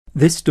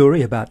This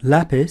story about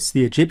Lapis,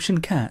 the Egyptian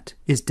cat,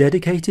 is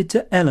dedicated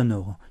to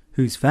Eleanor,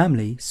 whose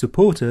family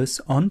support us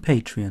on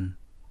Patreon.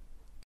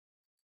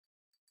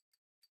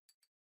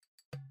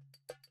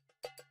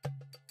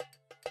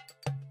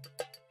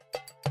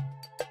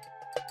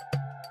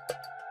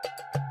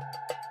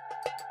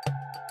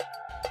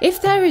 If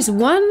there is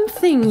one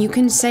thing you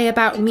can say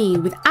about me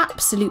with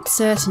absolute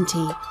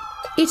certainty,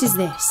 it is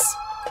this.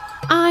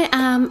 I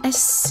am a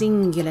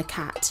singular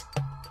cat.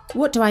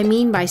 What do I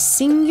mean by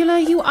singular,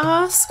 you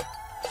ask?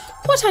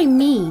 What I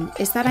mean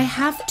is that I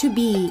have to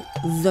be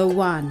the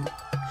one.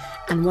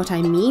 And what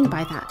I mean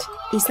by that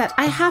is that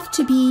I have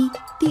to be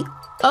the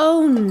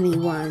only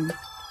one.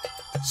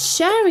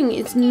 Sharing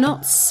is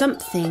not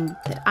something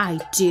that I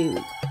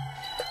do.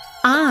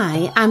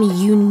 I am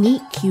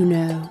unique, you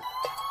know.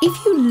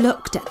 If you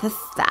looked at the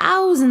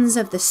thousands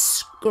of the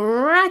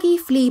scraggy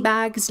flea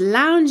bags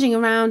lounging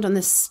around on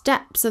the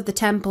steps of the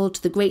temple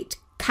to the great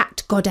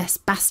cat goddess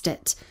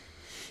Bastet,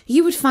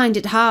 you would find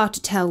it hard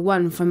to tell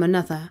one from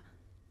another.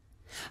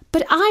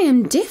 But I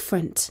am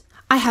different.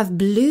 I have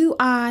blue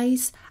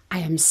eyes. I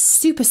am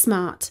super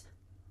smart.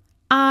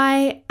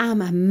 I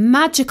am a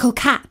magical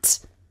cat.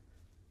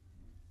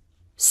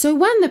 So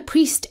when the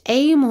priest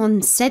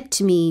Amon said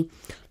to me,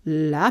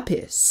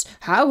 "Lapis,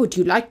 how would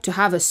you like to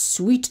have a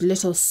sweet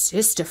little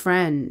sister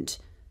friend?"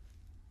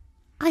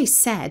 I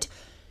said,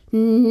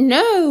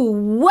 "No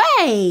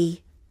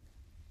way!"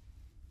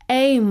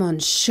 Amon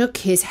shook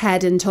his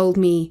head and told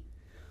me,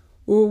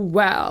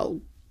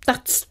 "Well,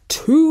 that's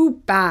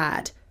too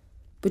bad,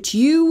 but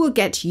you will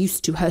get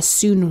used to her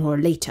sooner or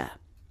later.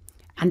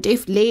 And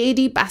if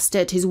Lady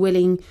Bastet is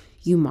willing,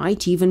 you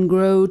might even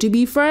grow to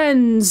be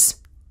friends."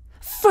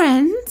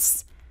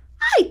 Friends?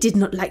 I did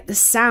not like the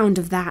sound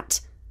of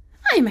that.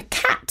 I am a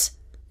cat,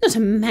 not a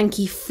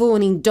manky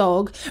fawning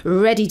dog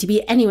ready to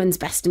be anyone's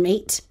best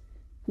mate.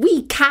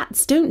 We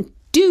cats don't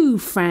do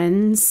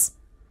friends.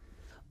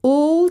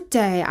 All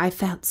day I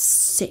felt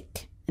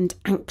sick and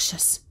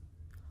anxious.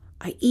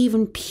 I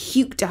even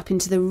puked up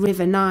into the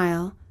River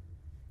Nile.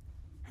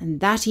 And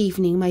that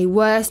evening my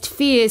worst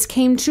fears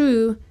came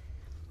true.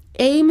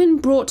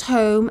 Eamon brought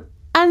home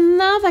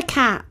another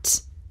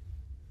cat.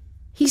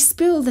 He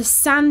spilled the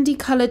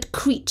sandy-coloured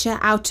creature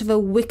out of a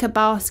wicker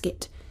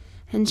basket,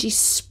 and she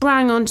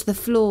sprang onto the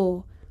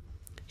floor.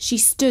 She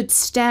stood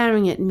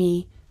staring at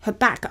me, her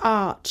back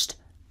arched,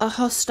 a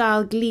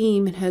hostile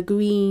gleam in her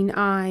green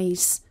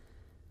eyes.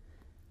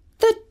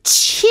 "The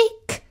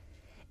chick!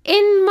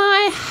 In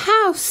my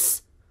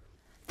house!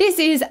 This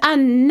is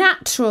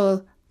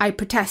unnatural," I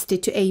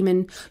protested to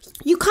Eamon.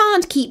 "You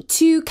can't keep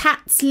two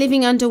cats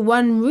living under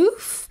one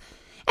roof.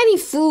 Any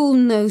fool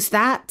knows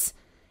that.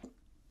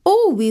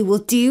 All we will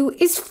do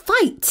is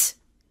fight."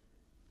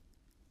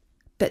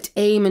 But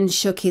Eamon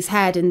shook his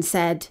head and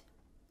said,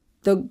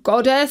 "The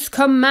goddess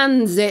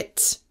commands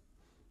it."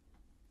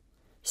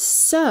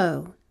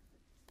 So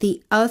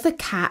the other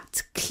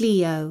cat,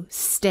 Cleo,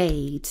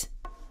 stayed.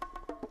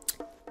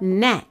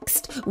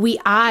 Next, we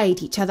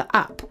eyed each other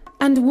up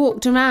and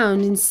walked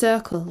around in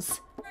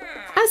circles,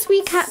 as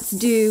we cats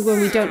do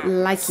when we don't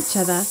like each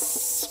other,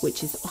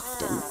 which is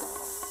often.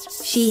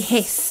 She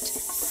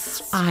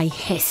hissed. I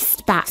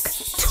hissed back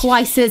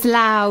twice as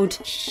loud.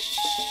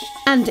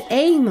 And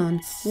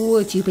Amon,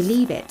 would you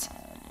believe it,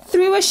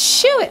 threw a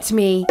shoe at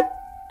me.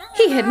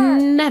 He had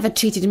never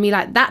treated me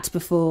like that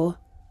before.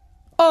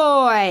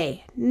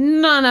 "Oi!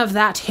 None of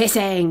that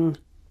hissing!"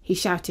 he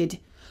shouted.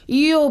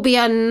 "You'll be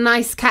a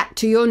nice cat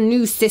to your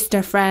new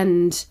sister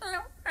friend."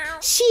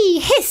 "She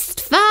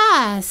hissed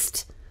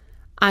first,"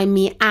 I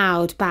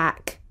meowed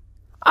back.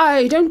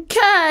 "I don't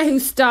care who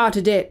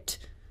started it.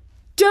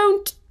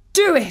 Don't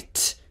do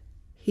it,"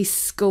 he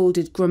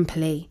scolded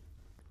grumpily.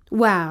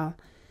 Well,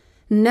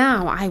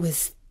 now I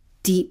was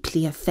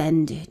deeply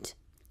offended.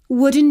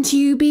 Wouldn't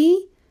you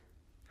be?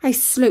 I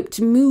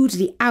sloped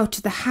moodily out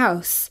of the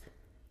house.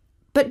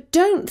 But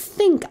don't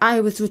think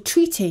I was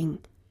retreating.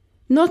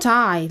 Not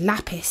I,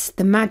 Lapis,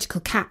 the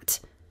magical cat.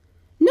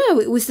 No,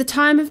 it was the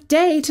time of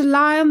day to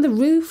lie on the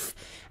roof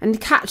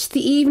and catch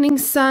the evening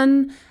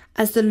sun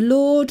as the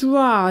Lord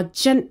Ra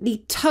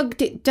gently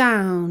tugged it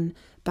down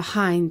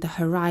behind the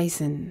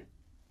horizon.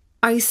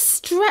 I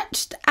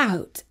stretched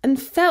out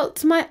and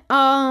felt my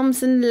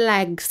arms and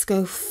legs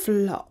go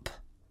flop.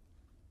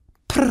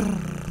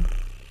 Prrr.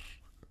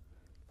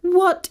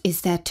 What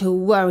is there to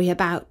worry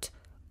about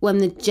when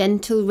the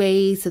gentle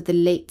rays of the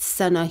late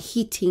sun are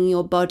heating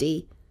your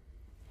body?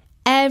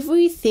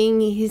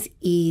 Everything is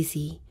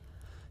easy.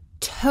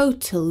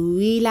 Total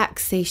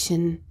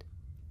relaxation.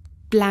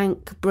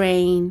 Blank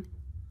brain.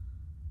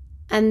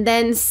 And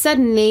then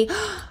suddenly,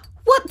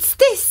 what's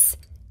this?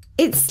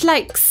 It's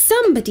like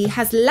somebody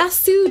has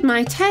lassoed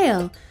my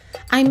tail.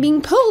 I'm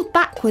being pulled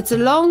backwards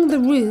along the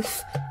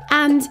roof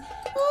and meow!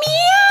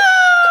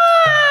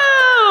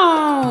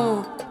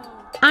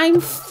 I'm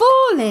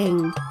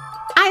falling.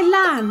 I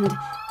land,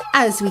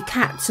 as we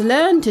cats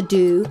learn to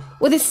do,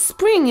 with a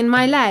spring in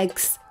my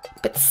legs.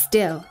 But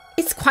still,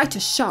 it's quite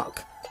a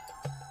shock.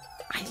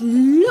 I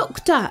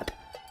looked up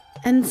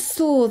and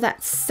saw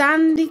that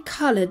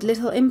sandy-coloured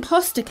little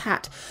imposter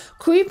cat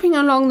creeping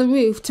along the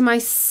roof to my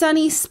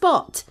sunny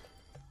spot.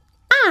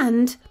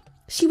 And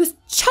she was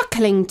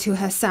chuckling to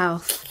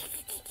herself.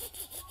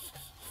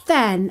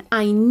 Then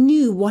I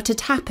knew what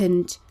had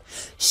happened.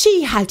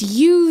 She had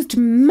used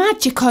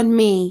magic on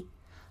me.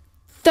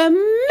 The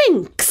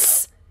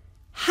minx!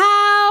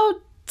 How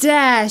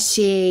dare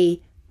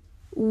she?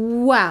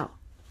 Well,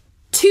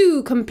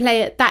 two can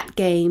play at that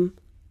game.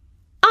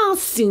 I'll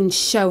soon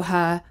show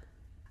her.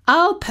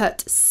 I'll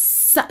put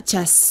such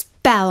a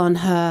spell on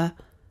her.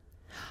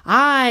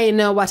 I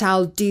know what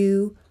I'll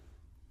do.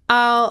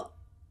 Well,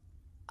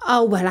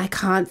 I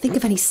can't think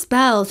of any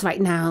spells right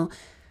now,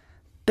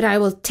 but I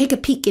will take a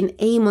peek in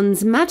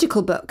Amon's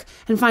magical book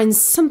and find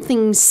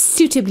something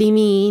suitably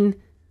mean.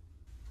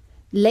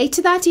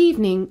 Later that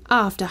evening,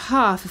 after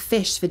half a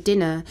fish for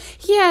dinner,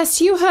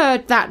 yes, you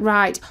heard that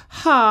right,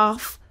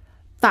 half.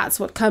 That's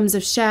what comes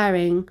of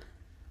sharing.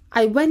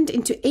 I went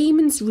into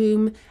Amon's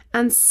room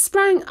and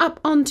sprang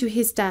up onto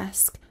his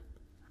desk.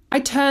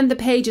 I turned the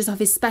pages of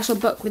his special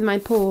book with my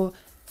paw,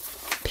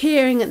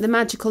 peering at the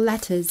magical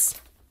letters.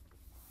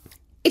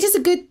 It is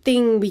a good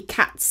thing we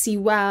cats see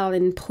well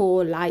in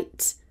poor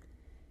light.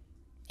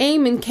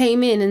 Amon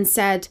came in and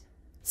said,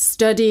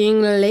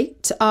 "Studying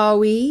late, are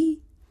we?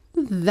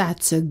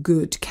 That's a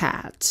good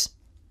cat."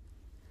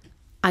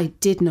 I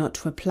did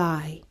not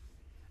reply.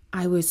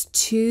 I was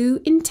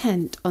too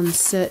intent on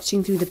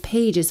searching through the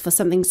pages for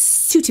something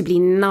suitably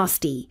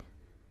nasty.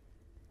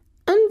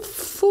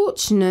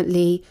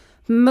 Unfortunately,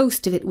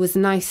 most of it was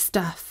nice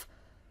stuff,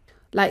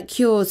 like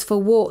cures for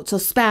warts or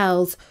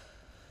spells,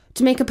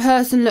 to make a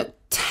person look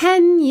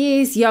 10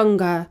 years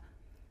younger,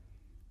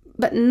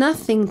 but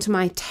nothing to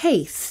my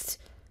taste,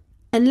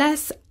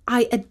 unless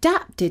I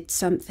adapted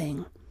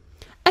something.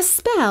 A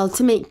spell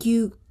to make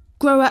you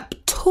grow up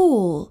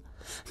tall.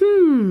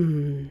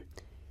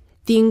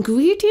 The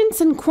ingredients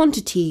and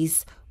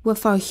quantities were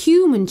for a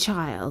human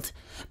child,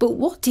 but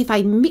what if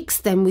I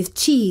mixed them with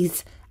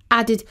cheese,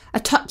 added a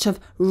touch of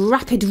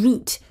rapid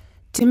root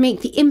to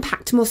make the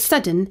impact more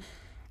sudden,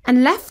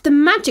 and left the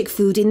magic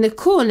food in the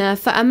corner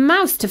for a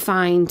mouse to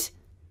find?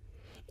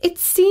 It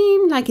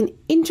seemed like an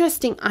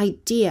interesting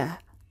idea.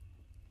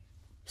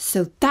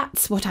 So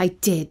that's what I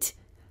did.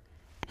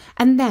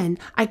 And then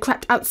I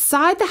crept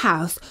outside the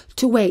house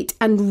to wait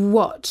and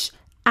watch,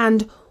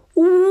 and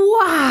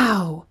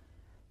wow!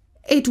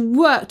 It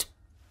worked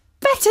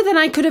better than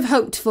I could have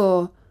hoped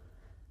for.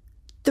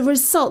 The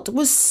result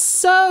was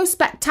so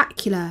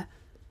spectacular.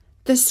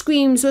 The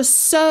screams were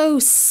so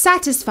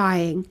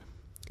satisfying.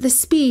 The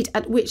speed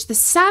at which the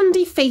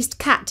sandy-faced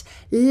cat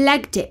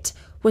legged it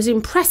was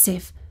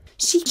impressive.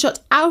 She shot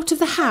out of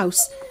the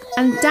house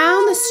and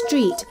down the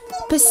street,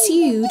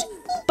 pursued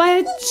by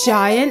a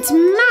giant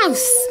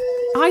mouse.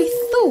 I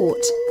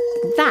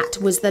thought that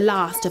was the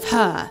last of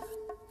her.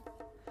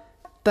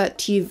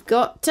 But you've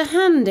got to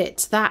hand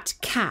it that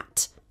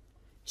cat.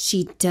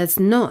 She does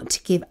not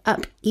give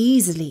up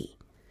easily.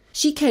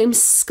 She came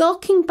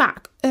skulking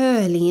back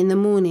early in the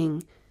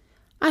morning.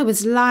 I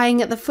was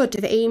lying at the foot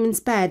of Amon's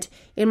bed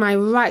in my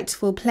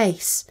rightful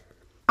place.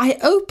 I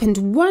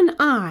opened one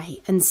eye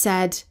and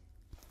said,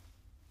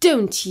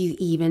 "Don't you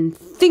even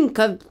think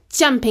of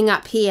jumping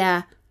up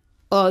here,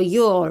 or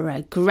you'll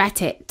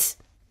regret it."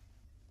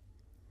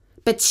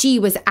 But she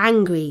was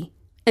angry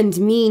and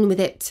mean with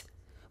it,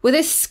 with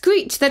a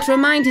screech that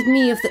reminded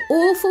me of the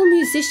awful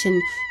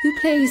musician who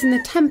plays in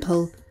the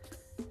temple.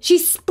 She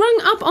sprung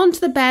up onto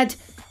the bed,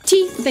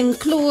 teeth and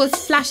claws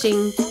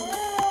flashing.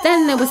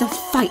 Then there was a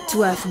fight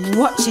worth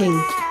watching.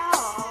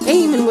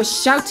 Amon was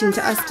shouting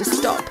to us to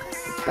stop,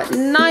 but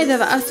neither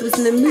of us was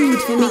in the mood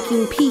for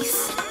making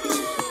peace.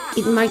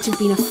 It might have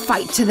been a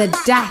fight to the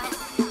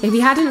death if he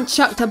hadn't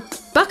chucked a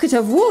bucket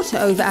of water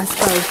over us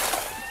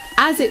both.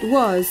 As it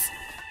was,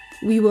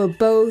 we were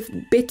both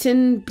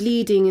bitten,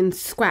 bleeding and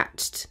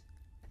scratched.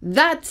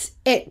 "That's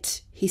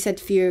it," he said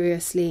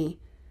furiously.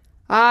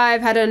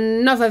 "I've had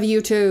enough of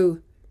you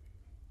two.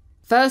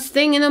 First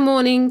thing in the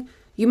morning,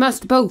 you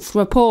must both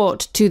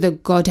report to the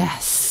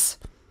goddess."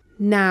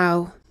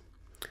 Now,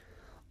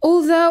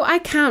 although I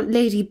count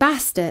Lady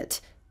Bastet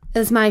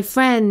as my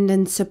friend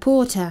and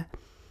supporter,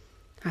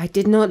 I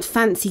did not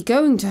fancy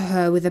going to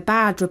her with a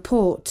bad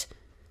report.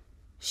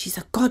 She's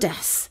a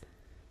goddess,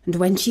 and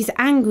when she's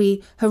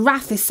angry, her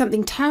wrath is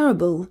something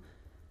terrible.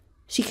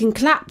 She can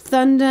clap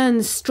thunder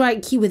and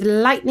strike you with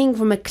lightning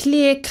from a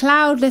clear,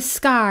 cloudless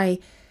sky.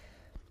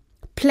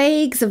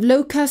 Plagues of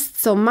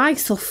locusts or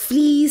mice or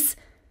fleas,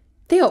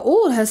 they are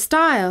all her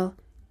style.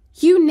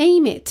 You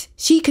name it,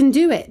 she can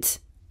do it.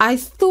 I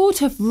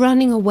thought of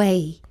running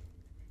away,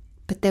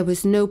 but there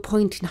was no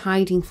point in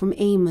hiding from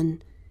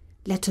Amon,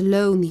 let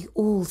alone the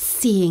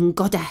all-seeing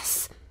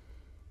goddess.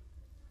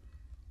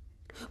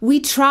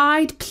 We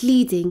tried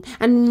pleading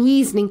and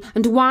reasoning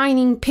and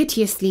whining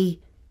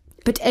piteously,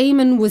 but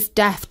Amon was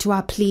deaf to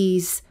our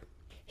pleas.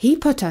 He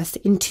put us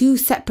in 2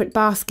 separate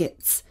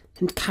baskets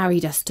and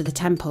carried us to the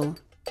temple.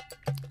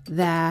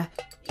 There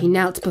he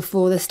knelt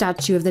before the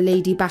statue of the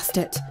Lady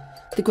Bastet,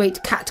 the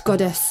great cat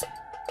goddess.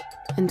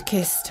 and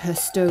kissed her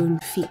stone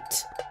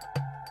feet.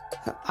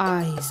 Her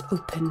eyes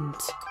opened.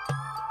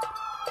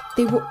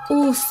 They were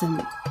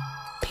awesome,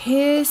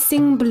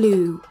 piercing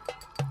blue.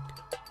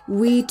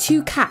 We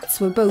two cats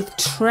were both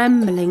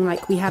trembling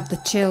like we had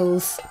the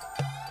chills.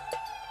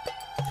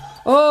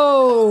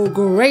 "Oh,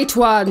 great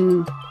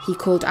one," he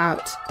called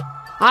out.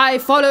 "I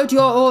followed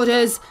your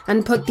orders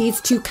and put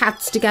these two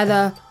cats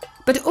together,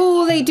 but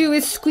all they do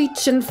is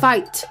screech and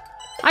fight.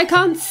 I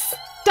can't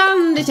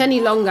stand it any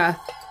longer.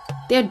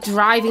 They're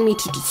driving me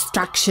to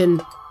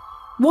distraction.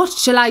 What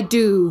shall I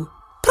do?"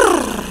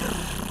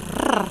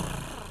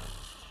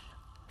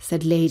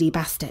 said Lady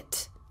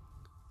Bastet.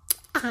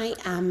 "I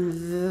am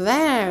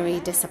very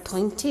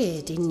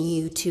disappointed in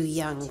you two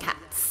young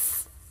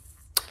cats.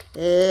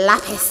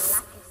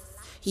 Lapis,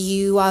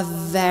 you are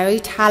very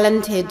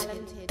talented,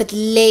 but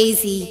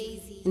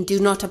lazy, and do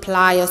not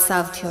apply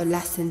yourself to your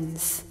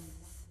lessons.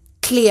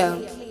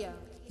 Cleo,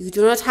 you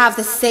do not have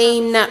the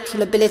same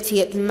natural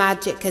ability at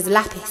magic as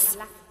Lapis,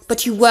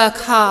 but you work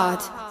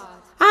hard.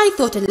 I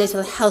thought a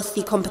little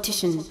healthy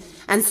competition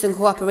and some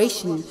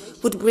cooperation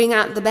would bring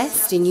out the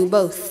best in you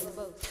both.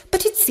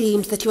 But it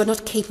seems that you are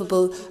not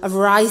capable of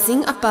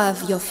rising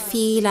above your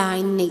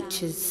feline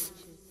natures.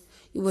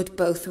 You would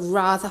both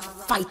rather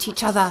fight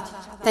each other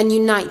than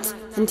unite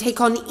and take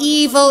on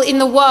evil in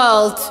the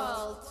world."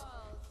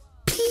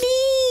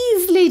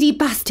 "Please, Lady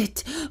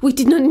Bastet, we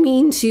did not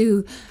mean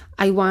to,"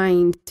 I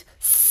whined.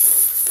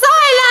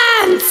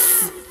 "Silence!"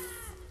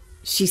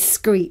 she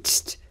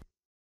screeched.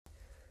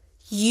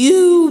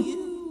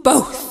 "You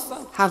both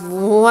have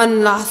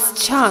one last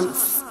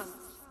chance.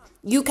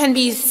 You can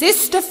be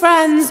sister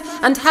friends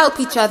and help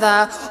each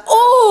other,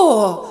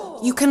 or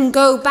you can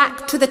go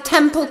back to the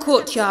temple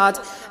courtyard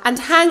and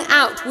hang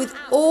out with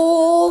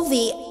all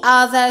the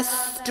other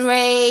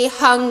stray,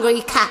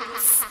 hungry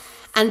cats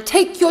and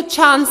take your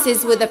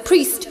chances with a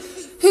priest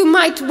who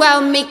might well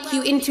make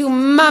you into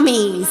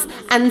mummies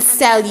and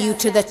sell you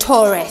to the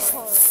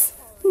tourists."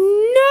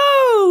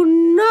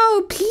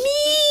 No,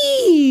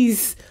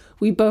 please,"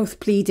 we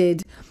both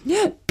pleaded.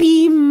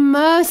 "Be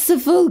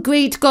merciful,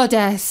 great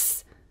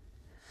goddess."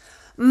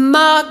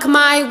 "Mark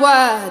my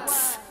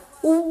words,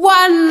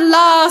 one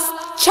last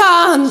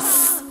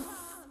chance,"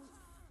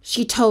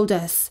 she told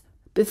us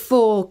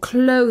before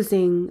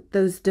closing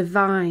those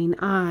divine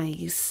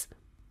eyes.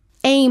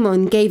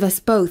 Amon gave us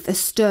both a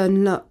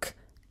stern look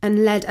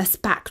and led us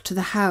back to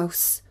the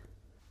house.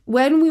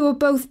 When we were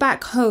both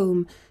back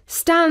home,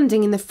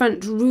 standing in the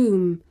front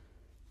room,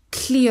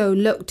 Cleo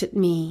looked at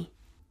me.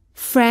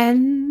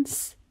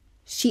 "Friends?"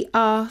 she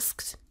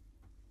asked.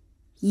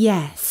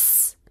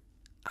 "Yes,"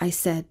 I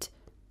said,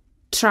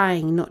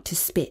 trying not to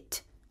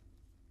spit.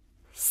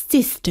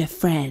 "Sister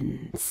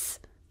friends."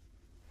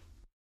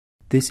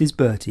 This is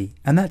Bertie,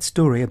 and that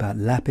story about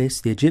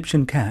Lapis, the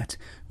Egyptian cat,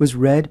 was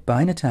read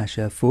by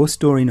Natasha for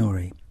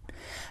Storynori.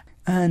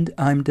 And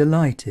I'm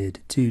delighted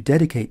to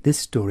dedicate this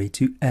story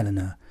to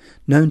Eleanor,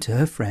 known to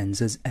her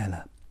friends as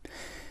Ella.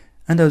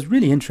 And I was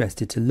really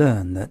interested to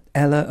learn that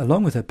Ella,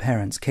 along with her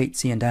parents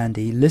Catesy and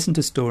Andy, listen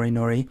to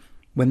Storynori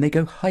when they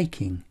go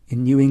hiking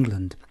in New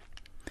England.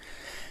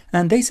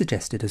 And they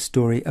suggested a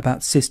story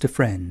about sister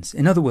friends,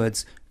 in other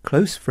words,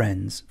 close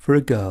friends for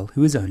a girl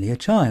who is only a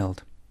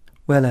child.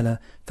 Well, Ella,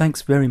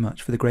 thanks very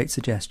much for the great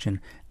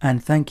suggestion,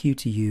 and thank you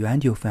to you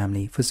and your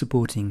family for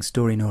supporting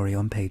Storynori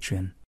on Patreon.